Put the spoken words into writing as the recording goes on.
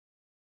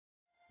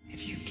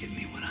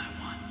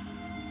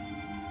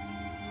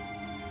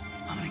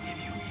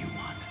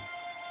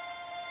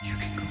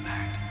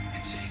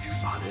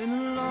father.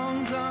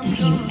 Don't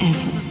you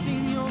ever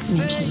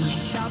mention my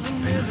father. I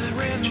know that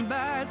rage.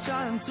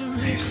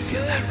 I used to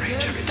feel that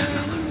rage every time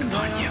I looked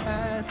upon you.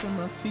 Alex, I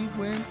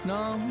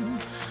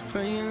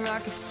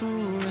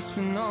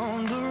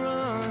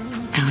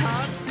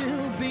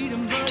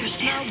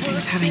understand that I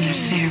was having an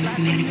affair with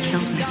the man who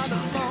killed my father.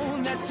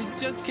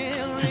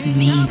 Doesn't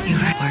mean you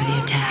were part of the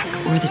attack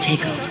or the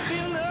takeover.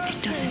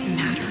 It doesn't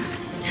matter.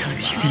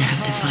 Alex, you're gonna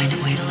have to find a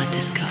way to let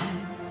this go.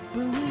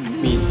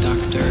 Meet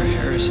Dr.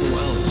 Harrison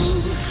Wells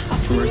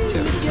from Earth 2.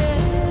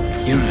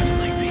 You don't have to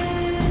like me.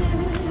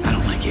 I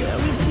don't like you.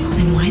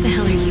 Then why the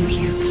hell are you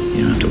here?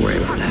 You don't have to worry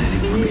about that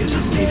anymore because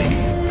I'm leaving.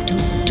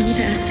 Don't do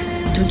that.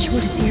 Don't you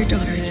want to see your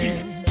daughter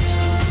again?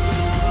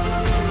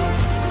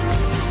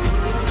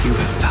 You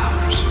have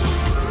powers.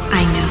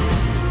 I know.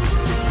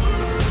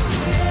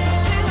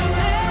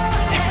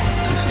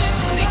 Everyone loses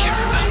someone they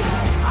care about.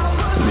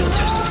 The real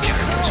test of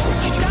character is what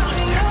you do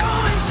once they're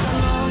gone.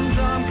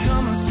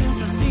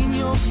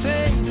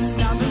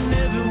 I've been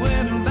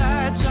everywhere and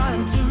back,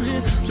 trying to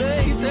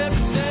replace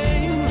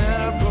everything that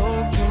I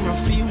broke till my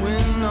feet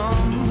went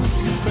numb.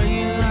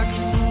 Praying like a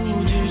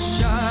fool, just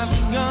shy of a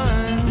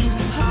gun.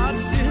 Heart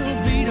still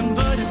beating,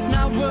 but it's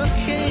not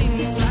working.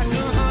 It's like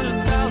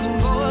 100,000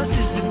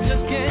 voices that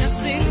just can't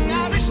sing.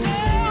 I've been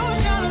still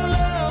trying to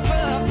love,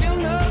 but I feel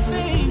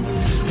nothing.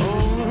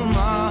 Oh,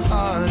 my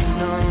heart is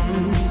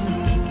numb.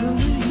 But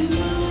with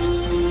you,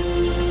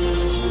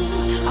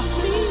 I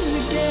feel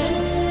again.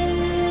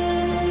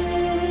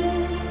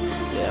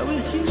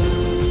 With you,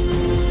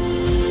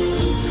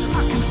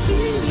 I can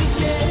feel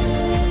again.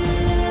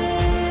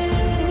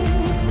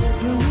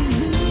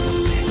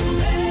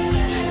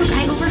 Look, I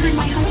overheard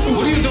my husband.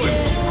 What are you doing?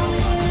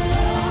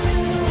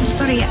 I'm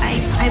sorry, I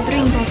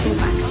bring bottle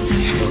back to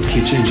them. Look, he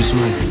changed his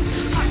mind.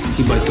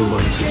 He buy 2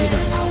 bottles and he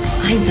dance.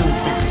 I don't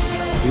dance.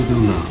 You do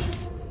now.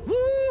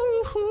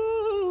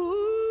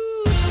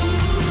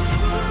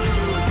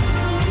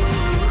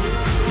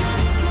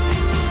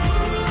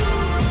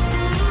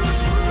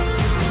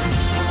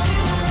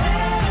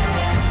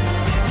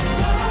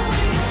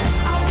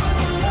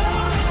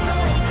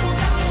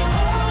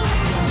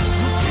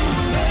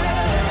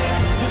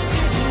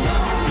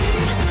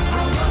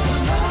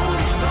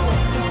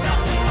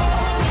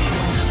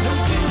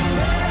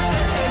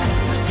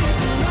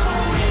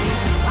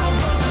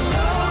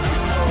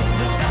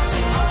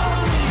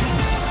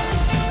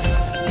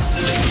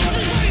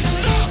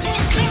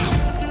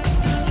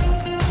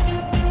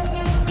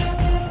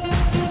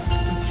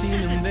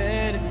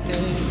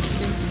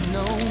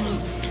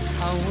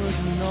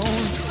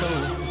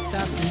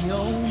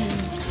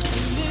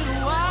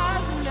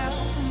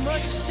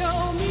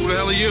 Who the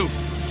hell are you?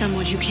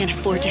 Someone who can't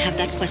afford to have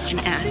that question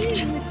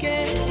asked.